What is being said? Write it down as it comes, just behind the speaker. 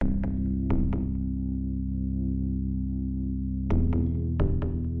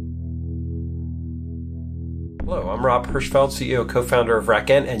Hello, I'm Rob Hirschfeld, CEO, co-founder of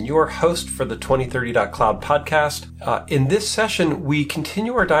RackN, and your host for the 2030.Cloud podcast. In this session, we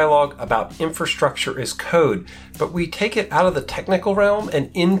continue our dialogue about infrastructure as code, but we take it out of the technical realm and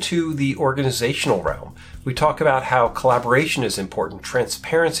into the organizational realm. We talk about how collaboration is important,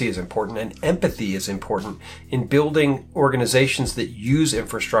 transparency is important, and empathy is important in building organizations that use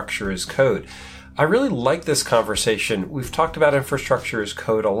infrastructure as code. I really like this conversation. We've talked about infrastructure as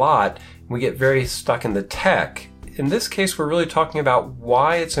code a lot. We get very stuck in the tech. In this case, we're really talking about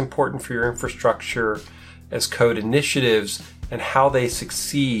why it's important for your infrastructure as code initiatives and how they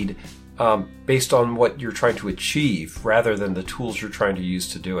succeed based on what you're trying to achieve rather than the tools you're trying to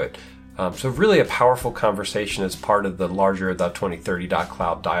use to do it. So really a powerful conversation as part of the larger the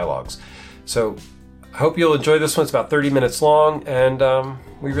 2030.Cloud dialogues. So I hope you'll enjoy this one. It's about 30 minutes long and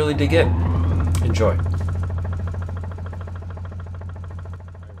we really dig in. Enjoy.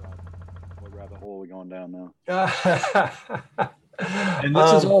 What rabbit hole are we going down now? And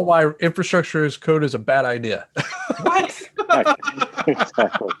this is all why infrastructure as code is a bad idea. What?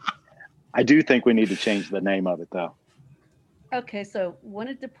 Exactly. I do think we need to change the name of it, though. Okay, so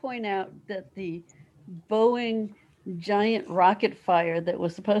wanted to point out that the Boeing giant rocket fire that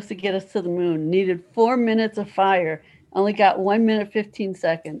was supposed to get us to the moon needed 4 minutes of fire, only got 1 minute, 15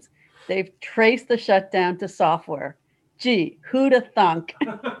 seconds. They've traced the shutdown to software. Gee, who'd have thunk?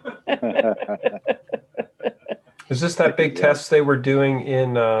 Is this that big test they were doing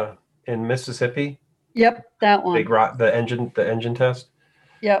in Mississippi? Yep, that one. Big rock, the engine test.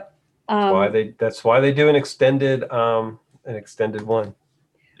 Yep. That's why they do an extended one.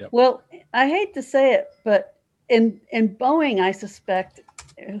 Yep. Well, I hate to say it, but in Boeing, I suspect,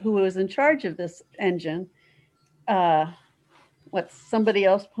 who was in charge of this engine, somebody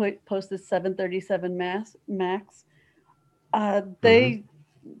else posted 737 Max.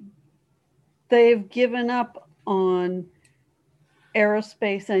 They've given up on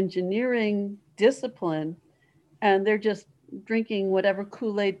aerospace engineering discipline, and they're just drinking whatever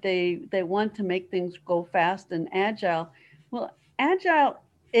Kool-Aid they want to make things go fast and agile. Well, agile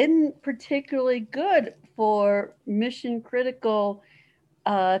isn't particularly good for mission critical,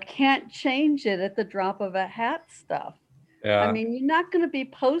 can't change it at the drop of a hat stuff. Yeah. I mean, you're not going to be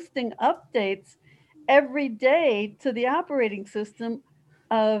posting updates every day to the operating system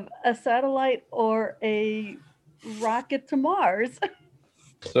of a satellite or a rocket to Mars.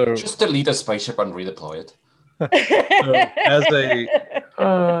 So just delete a spaceship and redeploy it.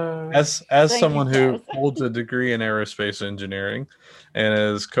 So as someone who holds a degree in aerospace engineering and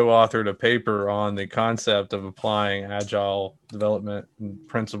has co-authored a paper on the concept of applying agile development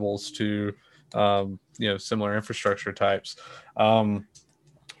principles to similar infrastructure types,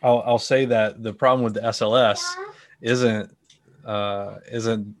 I'll say that the problem with the SLS isn't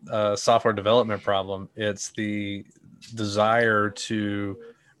a software development problem. It's the desire to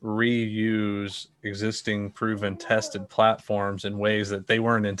reuse existing proven tested platforms in ways that they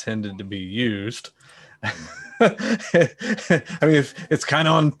weren't intended to be used. I mean, it's kind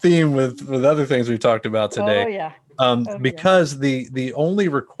of on theme with other things we talked about today. Because the only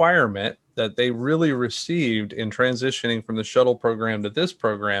requirement that they really received in transitioning from the shuttle program to this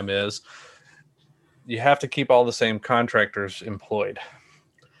program is you have to keep all the same contractors employed.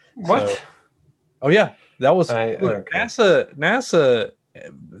 What? That was NASA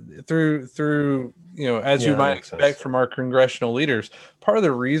through as you might expect from our congressional leaders. Part of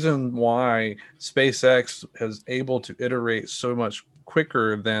the reason why SpaceX is able to iterate so much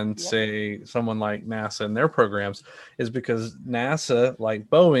quicker than say someone like NASA and their programs is because NASA, like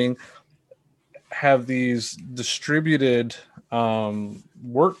Boeing, have these distributed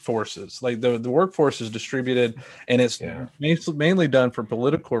workforces. Like the workforce is distributed, and it's mainly done for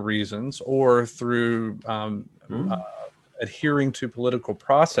political reasons or through adhering to political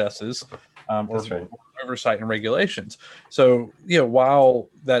processes or oversight and regulations. So, while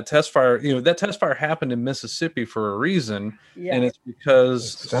that test fire happened in Mississippi for a reason, and it's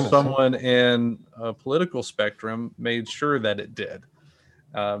because someone in a political spectrum made sure that it did.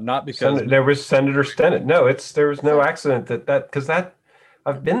 Not because there was Senator Stennett. No, there was no accident because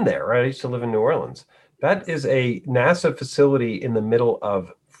I've been there, right? I used to live in New Orleans. That is a NASA facility in the middle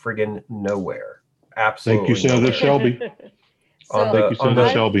of friggin' nowhere. Absolutely. Thank you, Senator Shelby. Thank you, Senator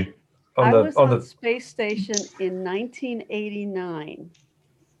Shelby. I was on the space station in 1989,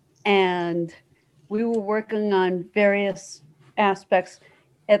 and we were working on various aspects.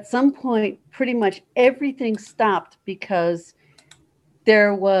 At some point, pretty much everything stopped because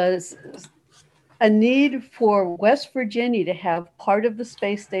there was a need for West Virginia to have part of the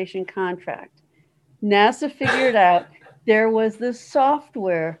space station contract. NASA figured out there was this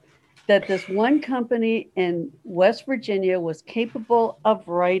software that this one company in West Virginia was capable of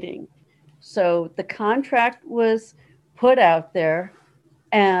writing. So the contract was put out there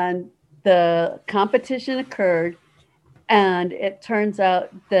and the competition occurred. And it turns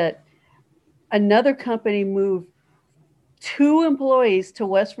out that another company moved 2 employees to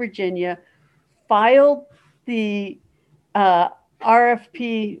West Virginia, filed the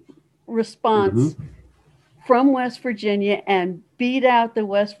RFP response from West Virginia and beat out the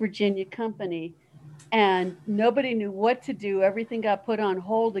West Virginia company. And nobody knew what to do. Everything got put on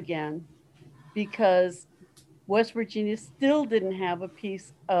hold again because West Virginia still didn't have a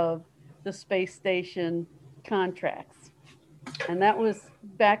piece of the space station contracts. And that was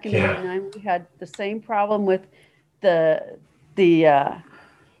back in '89. We had the same problem with the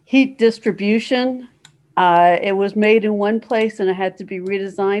heat distribution. It was made in one place and it had to be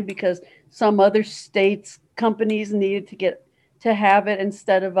redesigned because some other states' companies needed to have it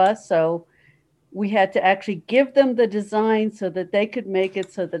instead of us. So we had to actually give them the design so that they could make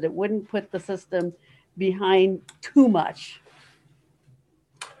it so that it wouldn't put the system behind too much.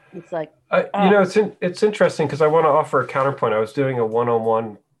 It's like, it's interesting because I want to offer a counterpoint. I was doing a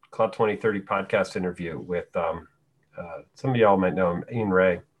one-on-one Cloud 2030 podcast interview with some of y'all might know him, Ian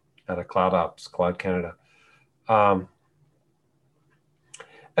Ray at a Cloud Ops, Cloud Canada. And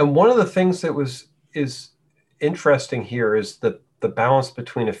one of the things that is interesting here is the balance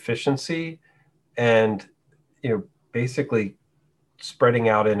between efficiency and, basically spreading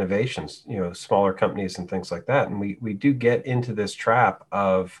out innovations, smaller companies and things like that. And we do get into this trap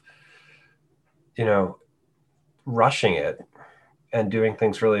of, rushing it and doing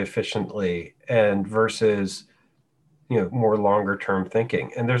things really efficiently and versus, more longer term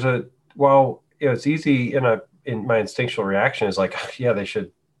thinking. And there's it's easy in my instinctual reaction is like, yeah, they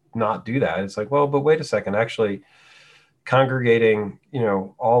should not do that. It's like, well, but wait a second, actually congregating,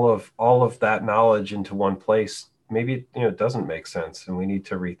 all of that knowledge into one place, maybe, it doesn't make sense. And we need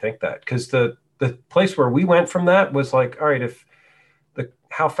to rethink that because the place where we went from that was like, all right, if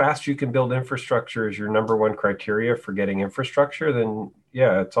how fast you can build infrastructure is your number one criteria for getting infrastructure, then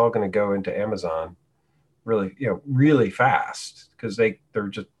yeah, it's all going to go into Amazon really, really fast because they're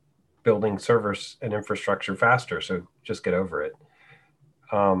just building servers and infrastructure faster. So just get over it.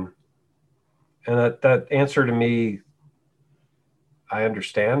 And that answer to me, I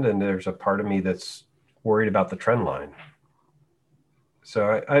understand. And there's a part of me that's worried about the trend line.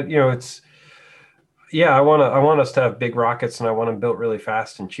 So I want us to have big rockets and I want them built really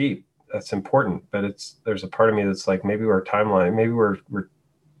fast and cheap. That's important. But there's a part of me that's like, maybe our timeline, maybe we're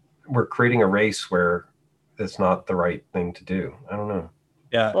creating a race where it's not the right thing to do. I don't know.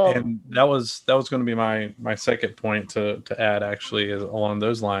 Yeah, well, and that was going to be my second point to add actually is along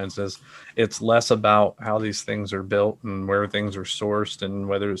those lines is it's less about how these things are built and where things are sourced and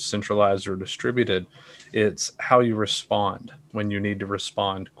whether it's centralized or distributed. It's how you respond when you need to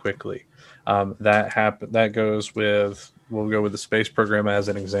respond quickly. That goes with, we'll go with the space program as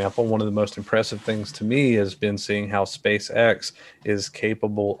an example. One of the most impressive things to me has been seeing how SpaceX is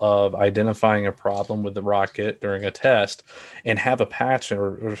capable of identifying a problem with the rocket during a test and have a patch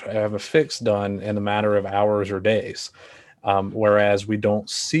or have a fix done in a matter of hours or days. Whereas we don't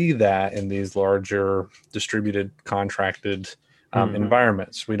see that in these larger distributed contracted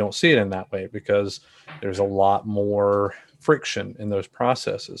environments. We don't see it in that way because there's a lot more friction in those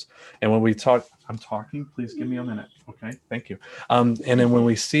processes. And when we talk, I'm talking, please give me a minute. Okay, thank you. And then when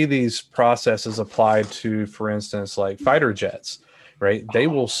we see these processes applied to, for instance, like fighter jets, right? They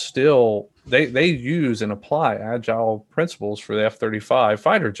will still, they use and apply agile principles for the F-35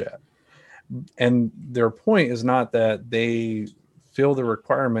 fighter jet. And their point is not that they feel the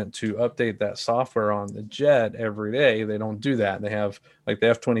requirement to update that software on the jet every day. They don't do that. They have, like the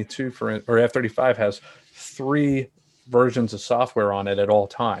F-22 or F-35 has 3 versions of software on it at all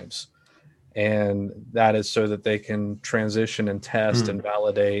times. And that is so that they can transition and test and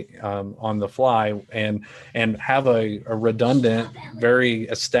validate on the fly and have a redundant, very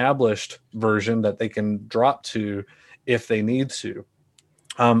established version that they can drop to if they need to.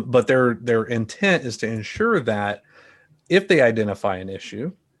 But their intent is to ensure that if they identify an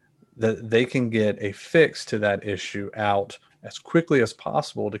issue, that they can get a fix to that issue out as quickly as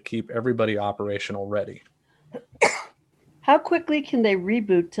possible to keep everybody operational ready. How quickly can they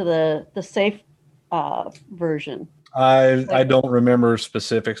reboot to the safe version? I don't remember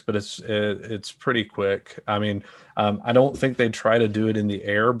specifics, but it's pretty quick. I mean, I don't think they try to do it in the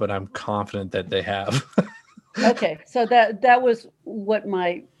air, but I'm confident that they have. Okay, so that was what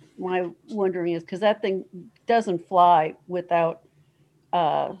my wondering is, because that thing doesn't fly without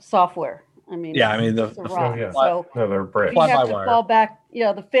software. I mean, the rock. yeah. So no, they're bricks. we have to fall back.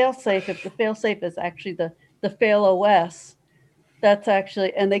 The fail-safe. If the fail-safe is actually the fail OS, that's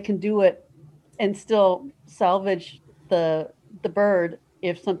actually, and they can do it and still salvage the bird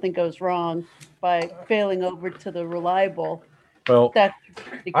if something goes wrong by failing over to the reliable. Well, that's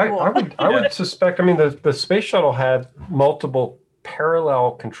pretty cool. I would suspect. I mean, the space shuttle had multiple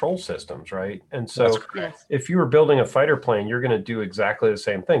parallel control systems, right? And so if you were building a fighter plane, you're going to do exactly the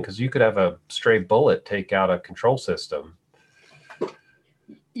same thing, because you could have a stray bullet take out a control system.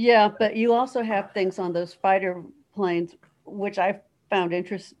 Yeah, but you also have things on those fighter planes, which I found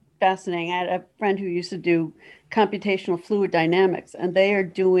fascinating. I had a friend who used to do computational fluid dynamics, and they are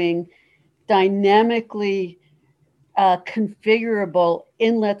doing dynamically configurable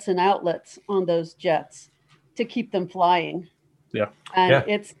inlets and outlets on those jets to keep them flying. Yeah. And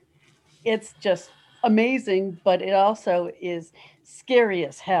it's just amazing, but it also is scary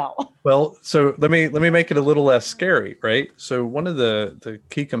as hell. Well, so let me make it a little less scary, right? So one of the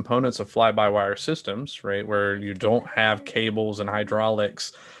key components of fly-by-wire systems, right, where you don't have cables and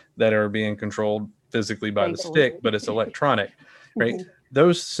hydraulics that are being controlled physically by the stick, but it's electronic, right?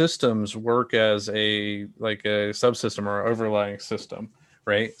 Those systems work as a subsystem or overlaying system,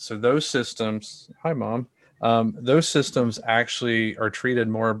 right? So those systems, hi mom, those systems actually are treated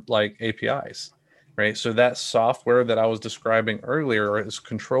more like APIs, right? So that software that I was describing earlier is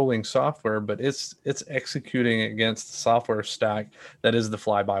controlling software, but it's executing against the software stack that is the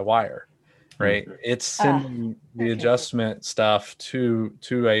fly-by-wire, right? It's sending the adjustment stuff to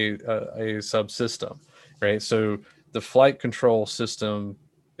a subsystem, right? So the flight control system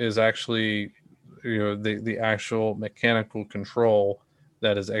is actually, the actual mechanical control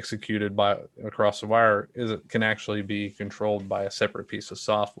that is executed across the wire can actually be controlled by a separate piece of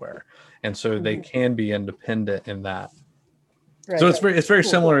software, and so they can be independent in that. Right. So it's very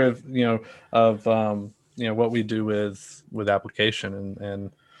similar of what we do with application and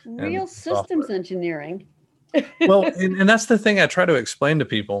real systems engineering. Well, and that's the thing I try to explain to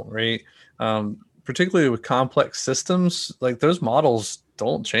people, right? Particularly with complex systems, like those models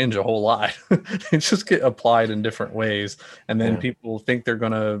don't change a whole lot. They just get applied in different ways, and then people think they're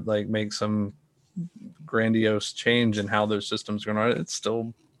going to make some grandiose change in how those systems are going to. It's still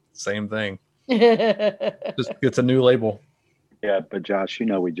the same thing. Just gets a new label. Yeah, but Josh,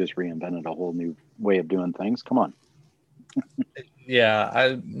 we just reinvented a whole new way of doing things. Come on. I'm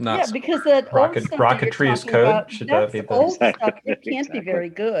not. Yeah, because that rocketry is code. Should that be old stuff? It can't be very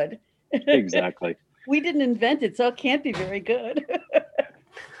good. Exactly. We didn't invent it, so it can't be very good.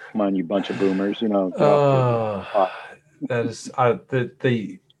 Come on, you bunch of boomers! That is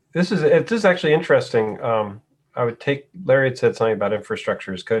this is actually interesting. I would take Larry had said something about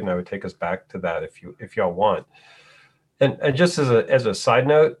infrastructure as code, and I would take us back to that if y'all want. And just as a side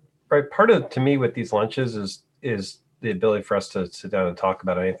note, right? Part of to me with these lunches is the ability for us to sit down and talk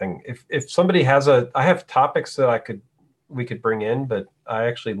about anything. If somebody has I have topics that we could bring in, but I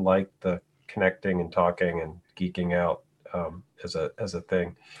actually like the connecting and talking and geeking out as a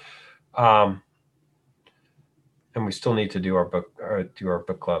thing. And we still need to do our book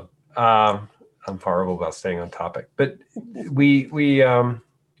club. I'm horrible about staying on topic, but we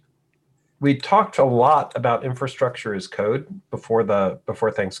talked a lot about infrastructure as code before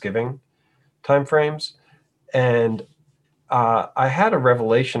Thanksgiving timeframes, and I had a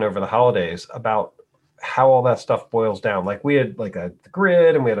revelation over the holidays about how all that stuff boils down. Like we had the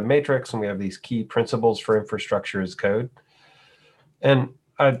grid, and we had a matrix, and we have these key principles for infrastructure as code. And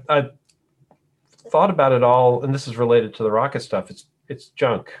I thought about it all, and this is related to the rocket stuff. It's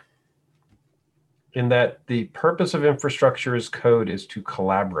junk. In that the purpose of infrastructure as code is to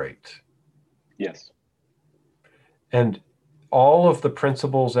collaborate. Yes. And all of the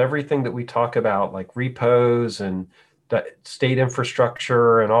principles, everything that we talk about, like repos and state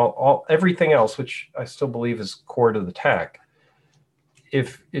infrastructure and all everything else, which I still believe is core to the tech.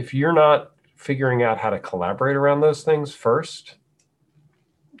 If you're not figuring out how to collaborate around those things first,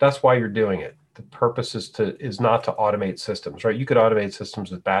 that's why you're doing it. The purpose is not to automate systems, right? You could automate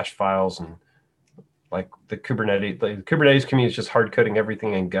systems with bash files and like the Kubernetes community is just hard coding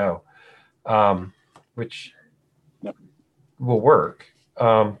everything in Go, which will work.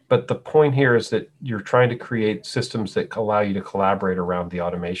 But the point here is that you're trying to create systems that allow you to collaborate around the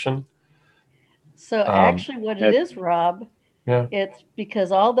automation. So actually what it is, Rob, it's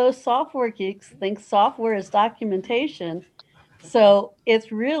because all those software geeks think software is documentation. So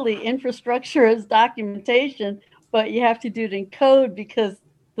it's really infrastructure as documentation, but you have to do it in code because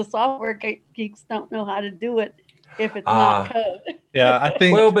the software geeks don't know how to do it if it's not code. Yeah, I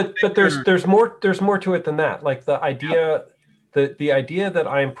think. Well, but there's more to it than that. Like the idea the idea that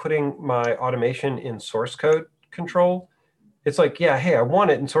I'm putting my automation in source code control, it's like, yeah, hey, I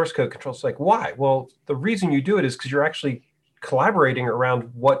want it in source code control. It's like, why? Well, the reason you do it is because you're actually collaborating around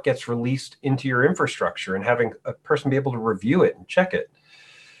what gets released into your infrastructure and having a person be able to review it and check it.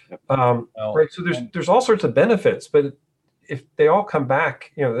 Right. So there's all sorts of benefits, but if they all come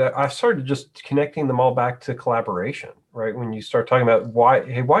back, I've started just connecting them all back to collaboration, right? When you start talking about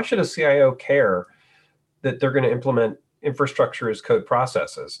why should a CIO care that they're going to implement infrastructure as code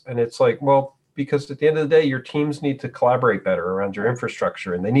processes? And it's like, well, because at the end of the day, your teams need to collaborate better around your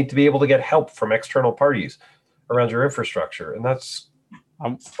infrastructure, and they need to be able to get help from external parties around your infrastructure. And that's,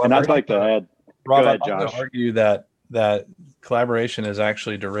 and I'd like to add, Rob, go ahead, I'm going Josh. to argue that collaboration is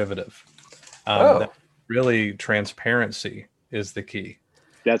actually derivative. That really transparency is the key.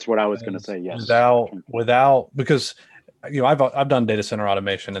 That's what I was going to say. Yes. Without, because I've done data center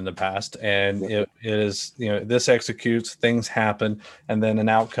automation in the past, and it is, this executes, things happen, and then an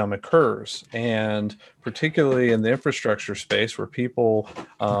outcome occurs. And particularly in the infrastructure space where people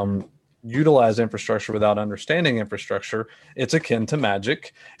utilize infrastructure without understanding infrastructure, it's akin to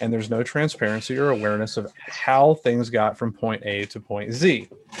magic, and there's no transparency or awareness of how things got from point A to point Z.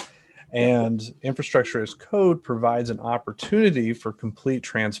 And infrastructure as code provides an opportunity for complete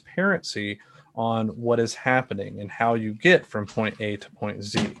transparency on what is happening and how you get from point A to point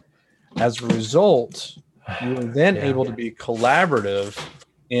Z. As a result, you are then able to be collaborative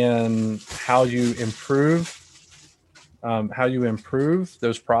in how you improve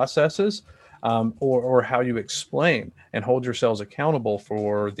those processes, or how you explain and hold yourselves accountable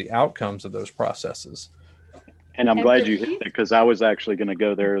for the outcomes of those processes. And I'm glad you hit it, because I was actually going to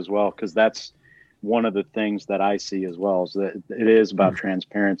go there as well, because that's one of the things that I see as well, is that it is about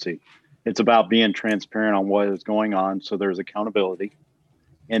transparency. It's about being transparent on what is going on, so there's accountability.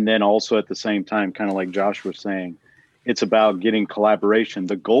 And then also at the same time, kind of like Josh was saying, it's about getting collaboration.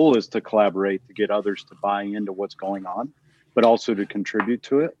 The goal is to collaborate, to get others to buy into what's going on, but also to contribute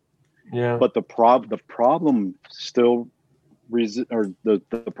to it. Yeah. But the problem still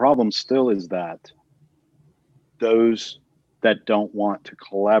the problem still is that those that don't want to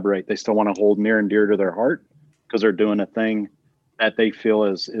collaborate, they still want to hold near and dear to their heart because they're doing a thing that they feel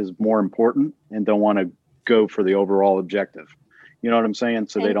is more important and don't want to go for the overall objective. You know what I'm saying?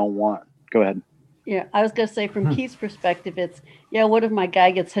 So they don't want. Go ahead. Yeah, I was going to say from Keith's perspective, it's, what if my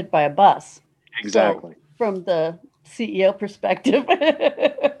guy gets hit by a bus? Exactly. So from the CEO perspective.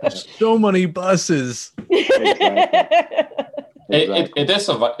 So many buses. Exactly. It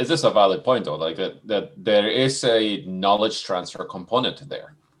is a valid point, though, like that there is a knowledge transfer component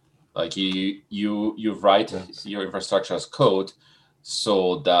there. Like you write your infrastructure as code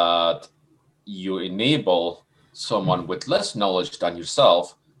so that you enable someone with less knowledge than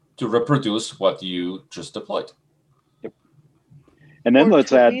yourself to reproduce what you just deployed. Yep. And then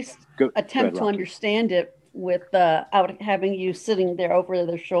let's add, attempt to understand it without having you sitting there over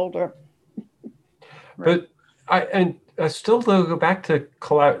their shoulder. But I still go back to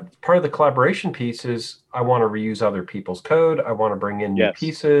part of the collaboration piece is I want to reuse other people's code. I want to bring in new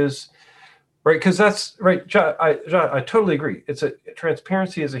pieces, right? Because that's right. I totally agree.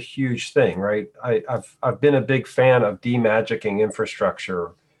 Transparency is a huge thing, right? I've been a big fan of demagicking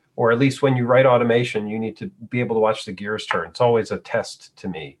infrastructure, or at least when you write automation, you need to be able to watch the gears turn. It's always a test to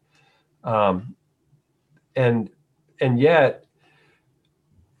me, and yet.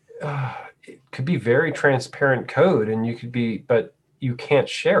 It could be very transparent code, and but you can't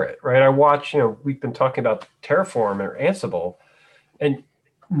share it, right? I watch, we've been talking about Terraform or Ansible, and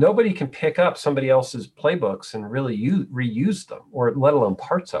nobody can pick up somebody else's playbooks and really reuse them, or let alone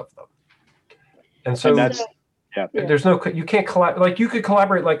parts of them. And so there's you can't collaborate. Like you could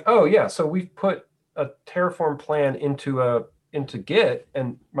collaborate, like, so we've put a Terraform plan into Git,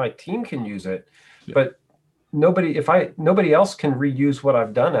 and my team can use it, but nobody else can reuse what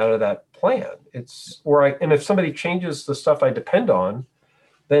I've done out of that plan. And if somebody changes the stuff I depend on,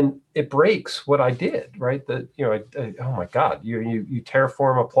 then it breaks what I did, right? Oh my God, you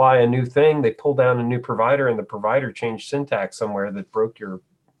Terraform apply a new thing, they pull down a new provider, and the provider changed syntax somewhere that broke your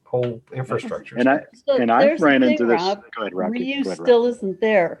whole infrastructure. And I ran into this. Rob, go ahead, Rocky. Reuse still isn't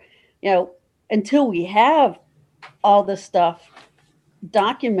there, until we have all this stuff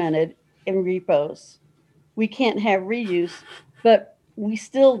documented in repos. We can't have reuse, but we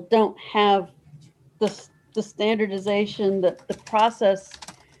still don't have the standardization, the process,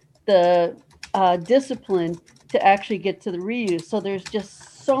 the discipline to actually get to the reuse. So there's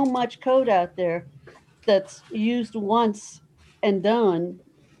just so much code out there that's used once and done.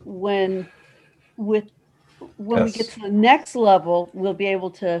 When we get to the next level, we'll be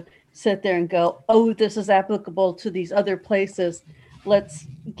able to sit there and go, oh, this is applicable to these other places. Let's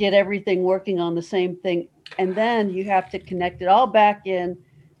get everything working on the same thing. And then you have to connect it all back in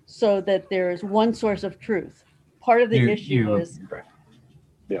so that there is one source of truth. Part of the issue is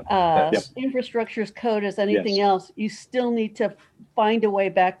infrastructure as code as anything else. You still need to find a way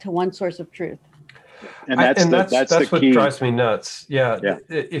back to one source of truth. And that's what key. Drives me nuts. Yeah.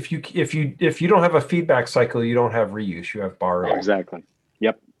 If you don't have a feedback cycle, you don't have reuse. You have borrowing. Exactly.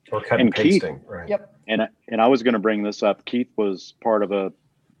 Yep. Or cut and pasting. Keith, right. Yep. And I was going to bring this up. Keith was part of a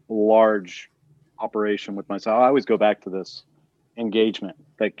large operation with myself. I always go back to this engagement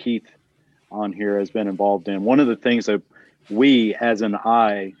that Keith on here has been involved in. One of the things that we, as an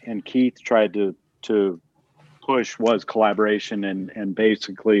I and Keith, tried to push was collaboration and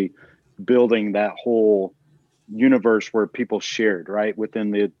basically building that whole universe where people shared, right,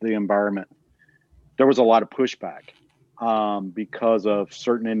 within the environment. There was a lot of pushback because of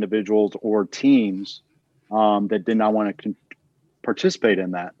certain individuals or teams that did not want to participate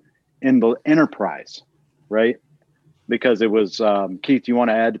in that in the enterprise, right? Because it was Keith, you want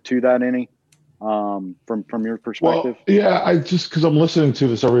to add to that any from your perspective? Well, yeah, I just because I'm listening to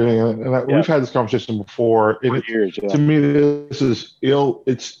this everything, and we've had this conversation before. And years, to me, this is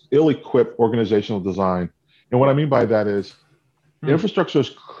ill-equipped organizational design, and what I mean by that is infrastructure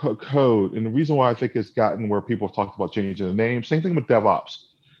is code, and the reason why I think it's gotten where people have talked about changing the name. Same thing with DevOps.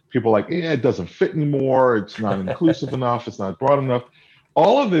 People are like, it doesn't fit anymore. It's not inclusive enough. It's not broad enough.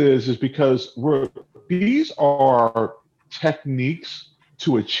 All of it is because these are techniques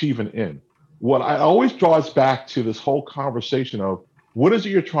to achieve an end. What I always draws back to this whole conversation of what is it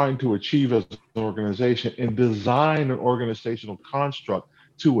you're trying to achieve as an organization and design an organizational construct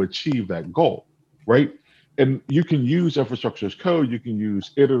to achieve that goal, right? And you can use infrastructure as code, you can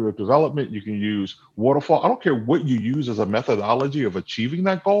use iterative development, you can use waterfall. I don't care what you use as a methodology of achieving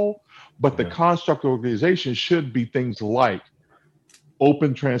that goal, but the construct of organization should be things like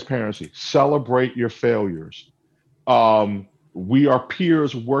open transparency, celebrate your failures. We are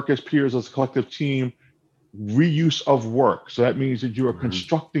peers, work as peers, as a collective team, reuse of work. So that means that you are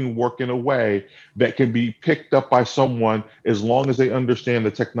constructing work in a way that can be picked up by someone as long as they understand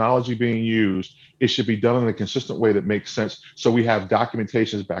the technology being used. It should be done in a consistent way that makes sense. So we have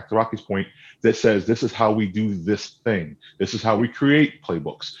documentations, back to Rocky's point, that says this is how we do this thing. This is how we create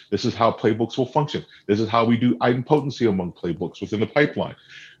playbooks. This is how playbooks will function. This is how we do idempotency among playbooks within the pipeline.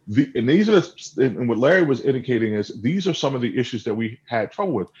 And what Larry was indicating is these are some of the issues that we had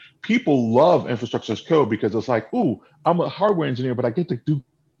trouble with. People love infrastructure as code because it's like, ooh, I'm a hardware engineer, but I get to do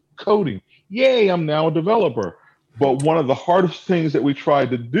coding. Yay, I'm now a developer. But one of the hardest things that we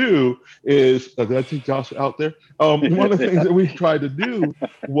tried to do is, did I take Josh out there? One of the things that we tried to do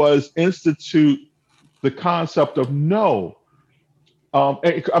was institute the concept of no.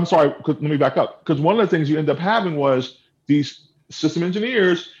 I'm sorry, let me back up. Because one of the things you end up having was these system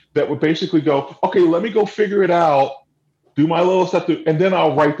engineers that would basically go, okay, let me go figure it out, do my little stuff, and then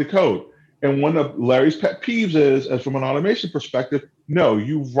I'll write the code. And one of Larry's pet peeves is, as from an automation perspective, no,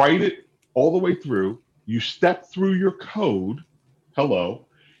 you write it all the way through, you step through your code,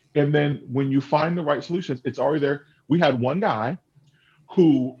 and then when you find the right solutions, it's already there. We had one guy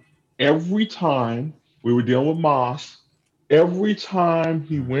who every time we were dealing with Moss, every time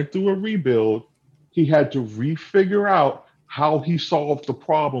he went through a rebuild, he had to refigure out how he solved the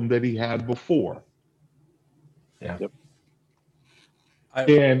problem that he had before. Yeah.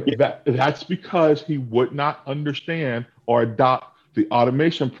 And that's because he would not understand or adopt the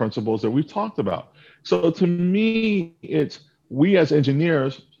automation principles that we've talked about. So to me, it's we as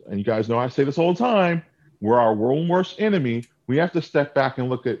engineers, and you guys know I say this all the time, we're our own worst enemy. We have to step back and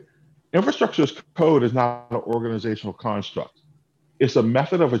look at infrastructure as code is not an organizational construct. It's a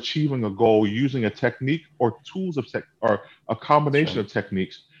method of achieving a goal using a technique or tools of or a combination of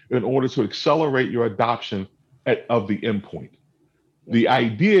techniques in order to accelerate your adoption of the endpoint. The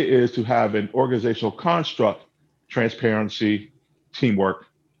idea is to have an organizational construct, transparency, teamwork,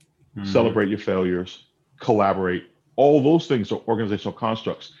 celebrate your failures, collaborate. All those things are organizational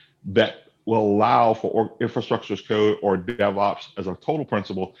constructs that will allow for infrastructure as code or DevOps as a total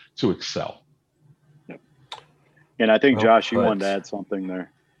principle to excel. And I think, Josh, you wanted to add something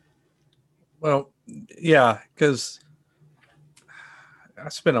there. Well, yeah, because I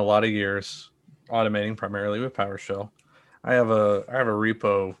spent a lot of years automating primarily with PowerShell. I have a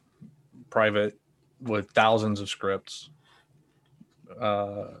repo private with thousands of scripts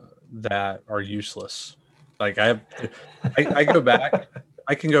that are useless. Like I go back.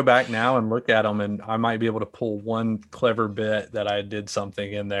 I can go back now and look at them, and I might be able to pull one clever bit that I did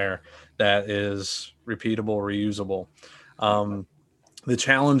something in there that is repeatable, reusable. The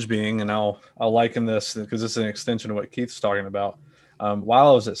challenge being, and I'll liken this because it's an extension of what Keith's talking about. While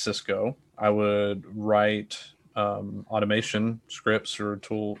I was at Cisco, I would write automation scripts or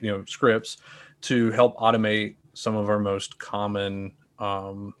scripts to help automate some of our most common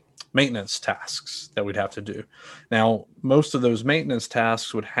maintenance tasks that we'd have to do. Now, most of those maintenance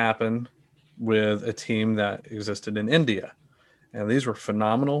tasks would happen with a team that existed in India. And these were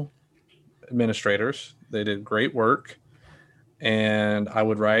phenomenal administrators. They did great work. And I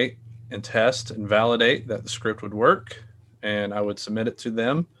would write and test and validate that the script would work. And I would submit it to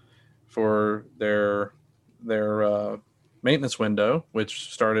them for their maintenance window,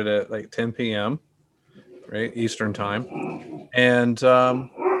 which started at like 10 p.m., right, Eastern time. And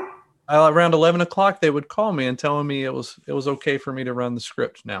around 11 o'clock, they would call me and tell me it was okay for me to run the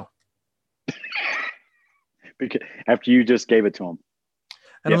script now. Because after you just gave it to them.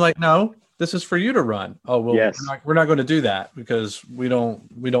 And I'm like, no, this is for you to run. Oh, well, yes. we're not going to do that because we don't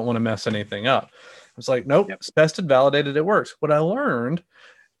want to mess anything up. It's like, nope, It's tested, validated, it works. What I learned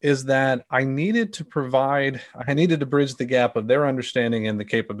is that I needed to bridge the gap of their understanding and the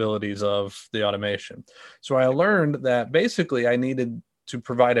capabilities of the automation. So I learned that basically I needed to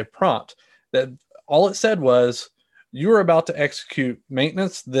provide a prompt that all it said was, you are about to execute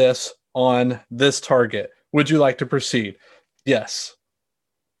maintenance this on this target. Would you like to proceed? Yes.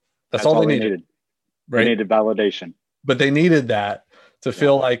 That's all they needed. Right? They needed validation. But they needed that to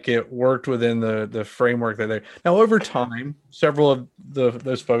feel like it worked within the framework that they. Now, over time, several of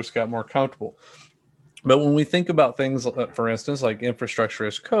those folks got more comfortable. But when we think about things, for instance, like infrastructure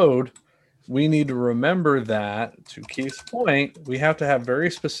as code, we need to remember that, to Keith's point, we have to have very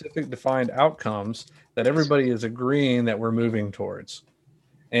specific defined outcomes that everybody is agreeing that we're moving towards.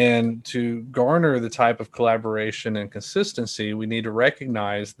 And to garner the type of collaboration and consistency, we need to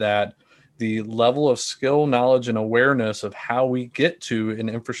recognize that the level of skill, knowledge, and awareness of how we get to an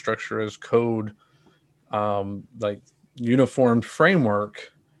infrastructure as code, like uniformed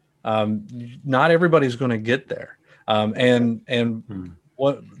framework, not everybody's going to get there.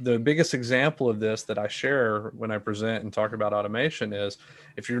 What the biggest example of this that I share when I present and talk about automation is,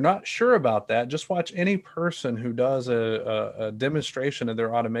 if you're not sure about that, just watch any person who does a demonstration of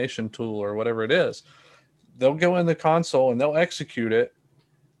their automation tool or whatever it is. They'll go in the console and they'll execute it,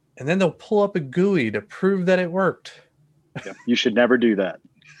 and then they'll pull up a GUI to prove that it worked. Yep. You should never do that.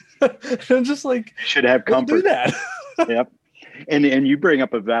 I'm just like, you should have comfort. Do that. Yep. And you bring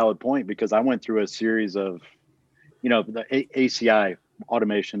up a valid point, because I went through a series of, the ACI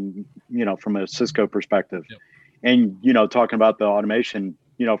automation, from a Cisco perspective. Yep. And, talking about the automation,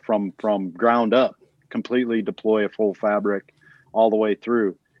 from ground up, completely deploy a full fabric all the way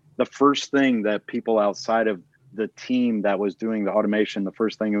through. The first thing that people outside of the team that was doing the automation, the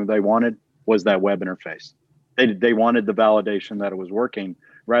first thing they wanted was that web interface. They wanted the validation that it was working,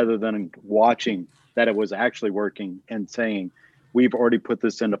 rather than watching that it was actually working and saying, we've already put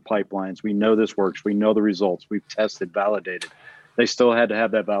this into pipelines. We know this works. We know the results. We've tested, validated. They still had to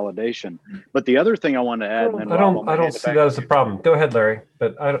have that validation. But the other thing I want to add, I don't see that as a problem. Go ahead, Larry.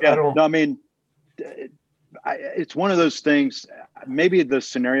 But I don't. No, I mean, it's one of those things. Maybe the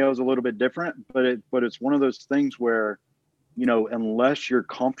scenario is a little bit different, but it's one of those things where, unless you're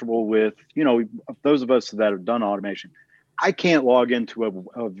comfortable with, those of us that have done automation, I can't log into a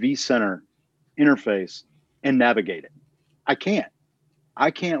vCenter interface and navigate it. I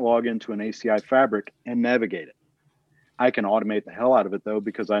can't log into an ACI fabric and navigate it. I can automate the hell out of it, though,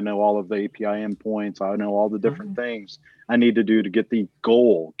 because I know all of the API endpoints. I know all the different things I need to do to get to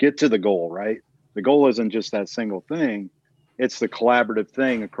the goal, right? The goal isn't just that single thing. It's the collaborative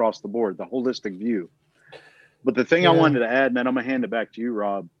thing across the board, the holistic view. But the thing I wanted to add, and then I'm going to hand it back to you,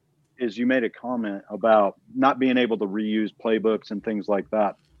 Rob, is you made a comment about not being able to reuse playbooks and things like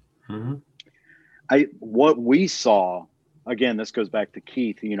that. Mm-hmm. What we saw, again, this goes back to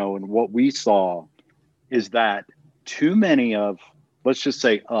Keith, and what we saw is that too many of, let's just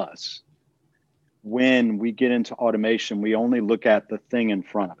say us, when we get into automation, we only look at the thing in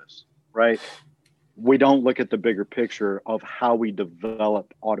front of us, right? We don't look at the bigger picture of how we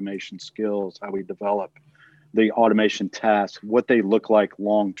develop automation skills, how we develop the automation tasks, what they look like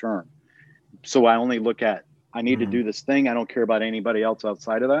long term. So I only look at, I need to do this thing. I don't care about anybody else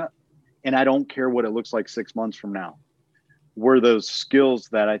outside of that. And I don't care what it looks like 6 months from now. Were those skills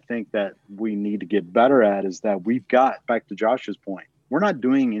that I think that we need to get better at, is that we've got, back to Josh's point, we're not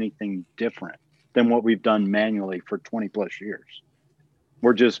doing anything different than what we've done manually for 20 plus years.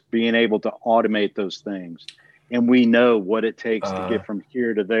 We're just being able to automate those things. And we know what it takes to get from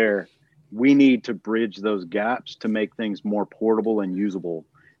here to there. We need to bridge those gaps to make things more portable and usable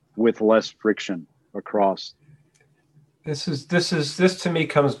with less friction across This to me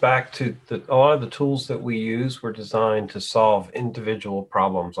comes back to a lot of the tools that we use were designed to solve individual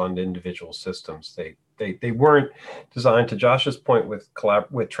problems on individual systems. They weren't designed, to Josh's point,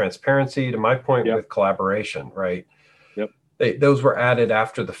 with transparency, to my point, with collaboration, right? Yep. Those were added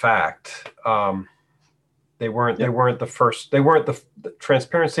after the fact. They weren't the first. The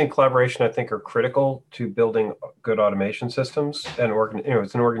transparency and collaboration, I think, are critical to building good automation systems. And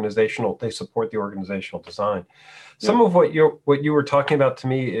it's an organizational. They support the organizational design. Some of what you were talking about to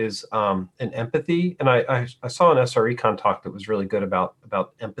me is an empathy, and I saw an SREcon talk that was really good about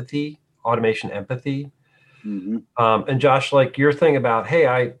empathy, automation empathy. Mm-hmm. And Josh, like your thing about,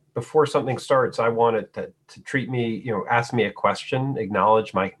 hey, before something starts, I want it to treat me, ask me a question,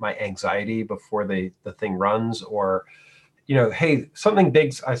 acknowledge my anxiety before the thing runs, or, hey, something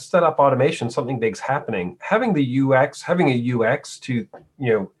big's, I set up automation, something big's happening. Having a UX to,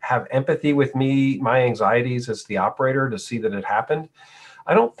 have empathy with me, my anxieties as the operator to see that it happened,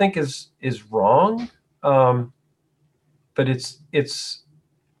 I don't think is wrong. But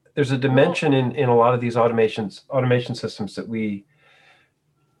there's a dimension in a lot of these automation systems that we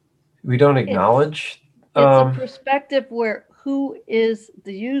don't acknowledge. It's a perspective where who is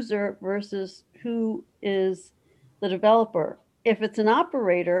the user versus who is the developer. If it's an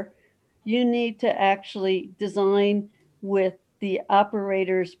operator, you need to actually design with the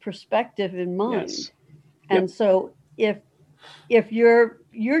operator's perspective in mind. Yes. And so if you're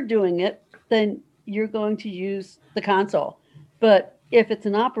doing it, then you're going to use the console. But if it's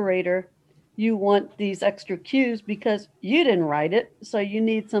an operator, you want these extra cues because you didn't write it, so you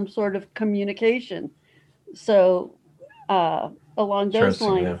need some sort of communication. So along those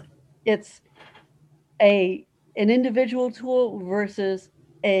lines, it's an individual tool versus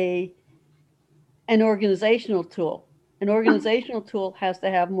an organizational tool. An organizational tool has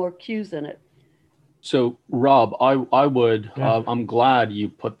to have more cues in it. So Rob, I would, I'm glad you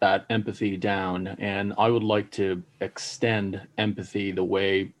put that empathy down, and I would like to extend empathy the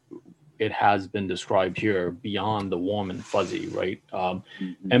way it has been described here beyond the warm and fuzzy, right?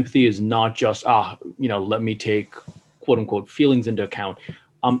 Empathy is not just, let me take quote unquote feelings into account.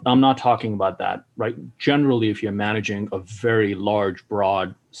 I'm not talking about that, right? Generally, if you're managing a very large,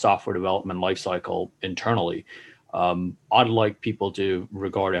 broad software development lifecycle internally, I'd like people to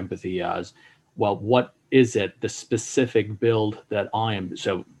regard empathy as, well, what is it, the specific build that I am?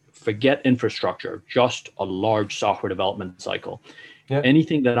 So forget infrastructure, just a large software development cycle. Yeah.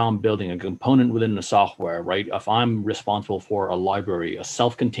 Anything that I'm building, a component within the software, right? If I'm responsible for a library, a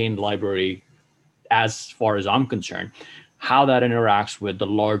self-contained library, as far as I'm concerned, how that interacts with the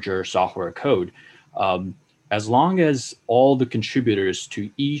larger software code, as long as all the contributors to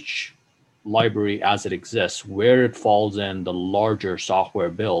each library as it exists, where it falls in the larger software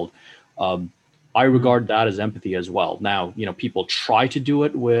build, I regard that as empathy as well. Now, people try to do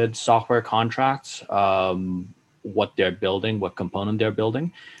it with software contracts, what they're building, what component they're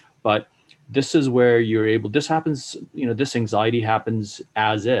building, but this is where this happens, this anxiety happens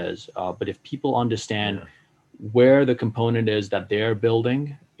as is. But if people understand where the component is that they're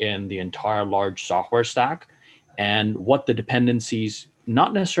building in the entire large software stack and what the dependencies,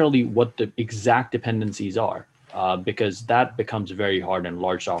 not necessarily what the exact dependencies are, because that becomes very hard in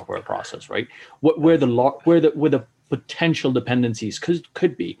large software process, right? Where the potential dependencies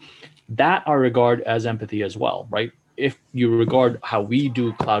could be, that I regard as empathy as well, right? If you regard how we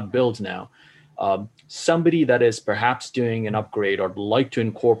do cloud builds now, somebody that is perhaps doing an upgrade or like to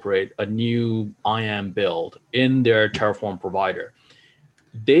incorporate a new IAM build in their Terraform provider,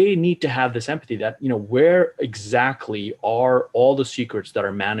 they need to have this empathy that, where exactly are all the secrets that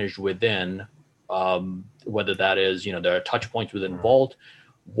are managed within, whether that is, there are touch points within Vault,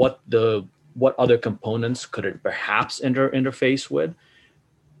 what other components could it perhaps interface with?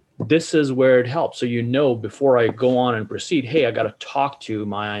 This is where it helps. So, before I go on and proceed, hey, I got to talk to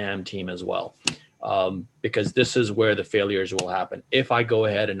my IAM team as well, because this is where the failures will happen. If I go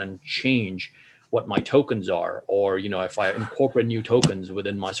ahead and then change what my tokens are, or, if I incorporate new tokens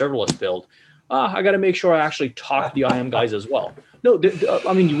within my serverless build, I got to make sure I actually talk to the IAM guys as well. No,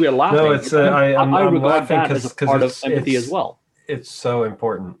 we're laughing. No, it's I regard that as a part of empathy as well. It's so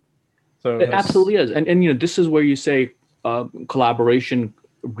important. So it absolutely is, and this is where you say collaboration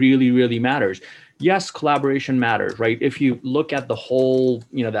really, really matters. Yes, collaboration matters, right? If you look at the whole,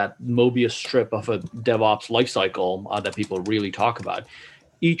 that Mobius strip of a DevOps lifecycle that people really talk about,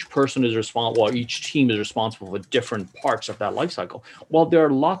 each person is responsible, or each team is responsible for different parts of that lifecycle. Well, there are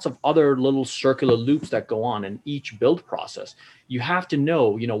lots of other little circular loops that go on in each build process. You have to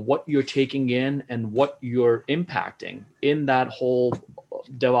know, what you're taking in and what you're impacting in that whole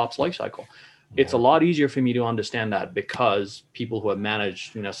DevOps lifecycle. it's a lot easier for me to understand that because people who have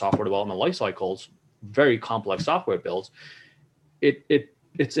managed, software development life cycles, very complex software builds,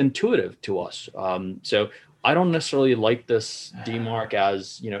 it's intuitive to us. So I don't necessarily like this demarc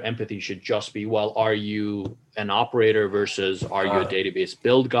as, empathy should just be, well, are you an operator versus are you a database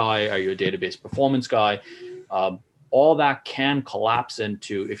build guy? Are you a database performance guy? All that can collapse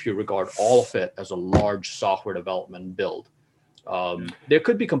into, if you regard all of it as a large software development build. There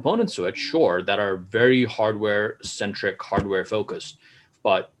could be components to it, sure, that are very hardware-centric, hardware-focused.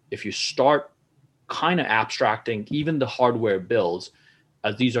 But if you start kind of abstracting even the hardware builds,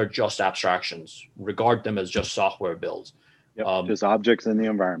 as these are just abstractions, regard them as just software builds. Yep, just objects in the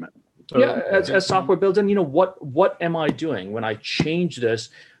environment. As software builds. And what am I doing when I change this?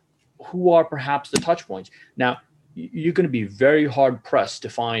 Who are perhaps the touch points? Now, you're going to be very hard pressed to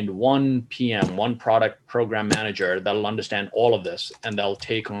find one PM, one product program manager that'll understand all of this and they'll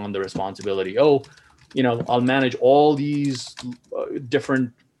take on the responsibility. I'll manage all these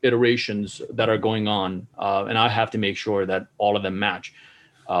different iterations that are going on, and I have to make sure that all of them match.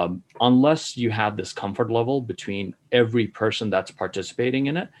 Unless you have this comfort level between every person that's participating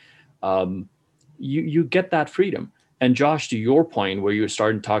in it, you get that freedom. And Josh, to your point, where you were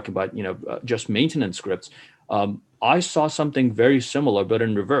starting to talk about, just maintenance scripts, I saw something very similar, but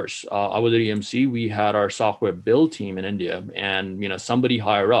in reverse. I was at EMC. We had our software build team in India, and somebody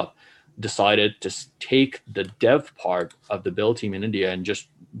higher up decided to take the dev part of the build team in India and just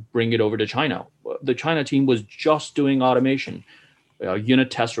bring it over to China. The China team was just doing automation, unit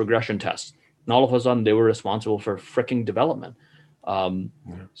test, regression tests, and all of a sudden they were responsible for fricking development.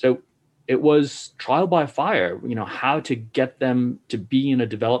 So it was trial by fire, how to get them to be in a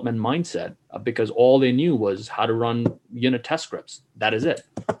development mindset, because all they knew was how to run unit test scripts. That is it.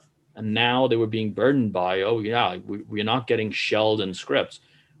 And now they were being burdened by, we're not getting shelled in scripts.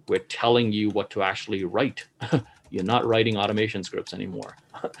 We're telling you what to actually write. You're not writing automation scripts anymore.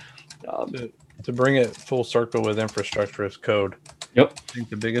 To bring it full circle with infrastructure as code. Yep. I think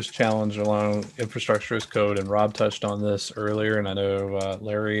the biggest challenge along infrastructure as code, and Rob touched on this earlier, and I know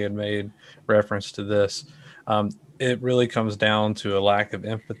Larry had made reference to this, it really comes down to a lack of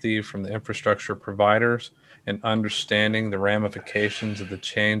empathy from the infrastructure providers and understanding the ramifications of the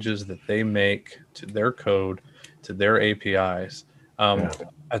changes that they make to their code, to their APIs.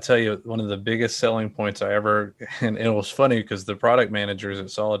 I tell you, one of the biggest selling points I ever, and it was funny because the product managers at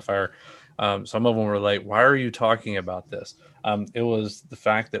SolidFire, some of them were like, why are you talking about this? It was the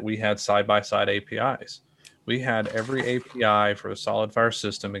fact that we had side-by-side APIs. We had every API for the SolidFire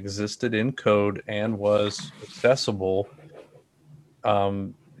system existed in code and was accessible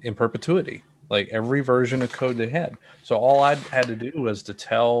in perpetuity, like every version of code they had. So all I had to do was to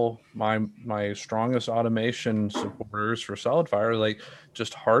tell my strongest automation supporters for SolidFire, like,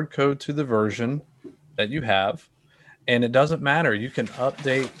 just hard code to the version that you have. And it doesn't matter. You can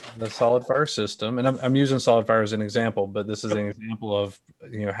update the SolidFire system. And I'm using SolidFire as an example, but this is an example of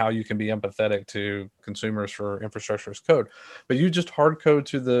how you can be empathetic to consumers for infrastructure as code. But you just hard code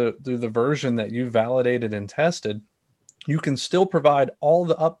to the version that you validated and tested. You can still provide all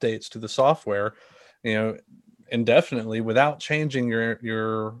the updates to the software, indefinitely without changing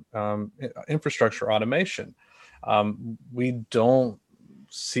your infrastructure automation. We don't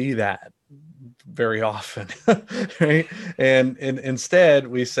see that very often, right? And instead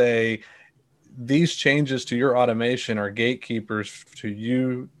we say these changes to your automation are gatekeepers to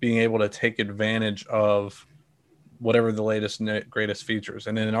you being able to take advantage of whatever the latest greatest features.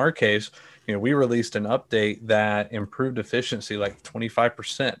 And in our case, we released an update that improved efficiency like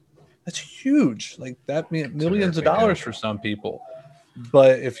 25%. That's huge. Like that means millions of dollars for some people.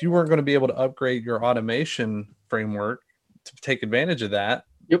 But if you weren't going to be able to upgrade your automation framework to take advantage of that,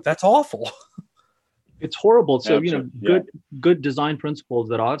 that's awful. It's horrible. So, Absolutely. good design principles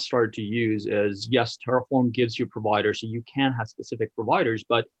that I've started to use is, yes, Terraform gives you providers, so you can have specific providers.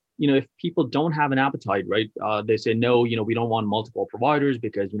 But, if people don't have an appetite, right, they say, no, we don't want multiple providers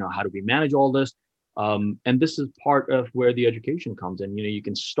because, how do we manage all this? And this is part of where the education comes in. You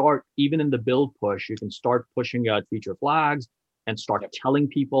can start, even in the build push, you can start pushing out feature flags and start telling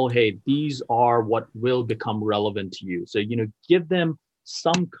people, hey, these are what will become relevant to you. So, give them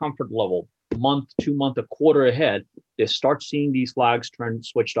some comfort level, month, 2 month, a quarter ahead. They start seeing these flags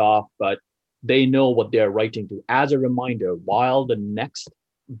switched off, but they know what they're writing to. As a reminder, while the next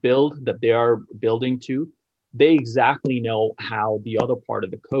build that they are building to, they exactly know how the other part of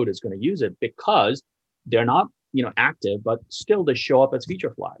the code is going to use it, because they're not, active, but still they show up as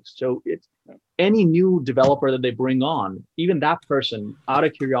feature flags. So it's any new developer that they bring on, even that person, out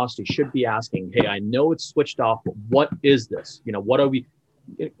of curiosity, should be asking, hey, I know it's switched off, but what is this? What are we?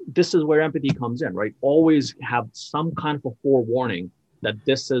 this is where empathy comes in, right? Always have some kind of a forewarning that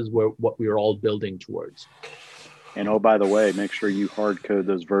this is what we are all building towards. And oh, by the way, make sure you hard code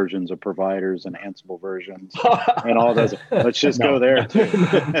those versions of providers and Ansible versions and all those. Let's just go there too.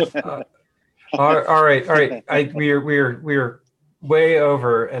 All right. We're way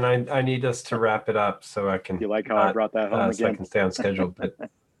over, and I need us to wrap it up so I can. You like how I brought that home again? So I can stay on schedule. But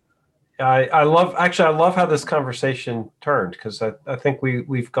I love how this conversation turned, because I think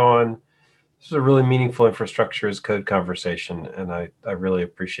we've gone. This is a really meaningful infrastructure as code conversation, and I really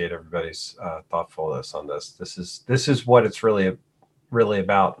appreciate everybody's thoughtfulness on this. This is what it's really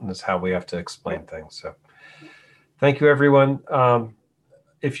about, and this is how we have to explain things. So, thank you, everyone.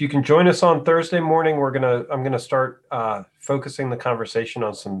 If you can join us on Thursday morning, I'm gonna start focusing the conversation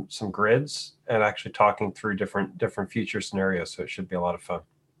on some grids and actually talking through different future scenarios. So it should be a lot of fun.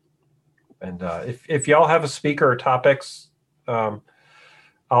 And if y'all have a speaker or topics.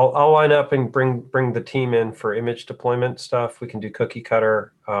 I'll line up and bring the team in for image deployment stuff. We can do cookie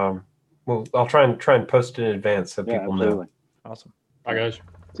cutter. I'll try and post it in advance so people know. Awesome. Bye, guys.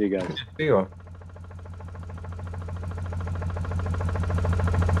 See you guys. See you all.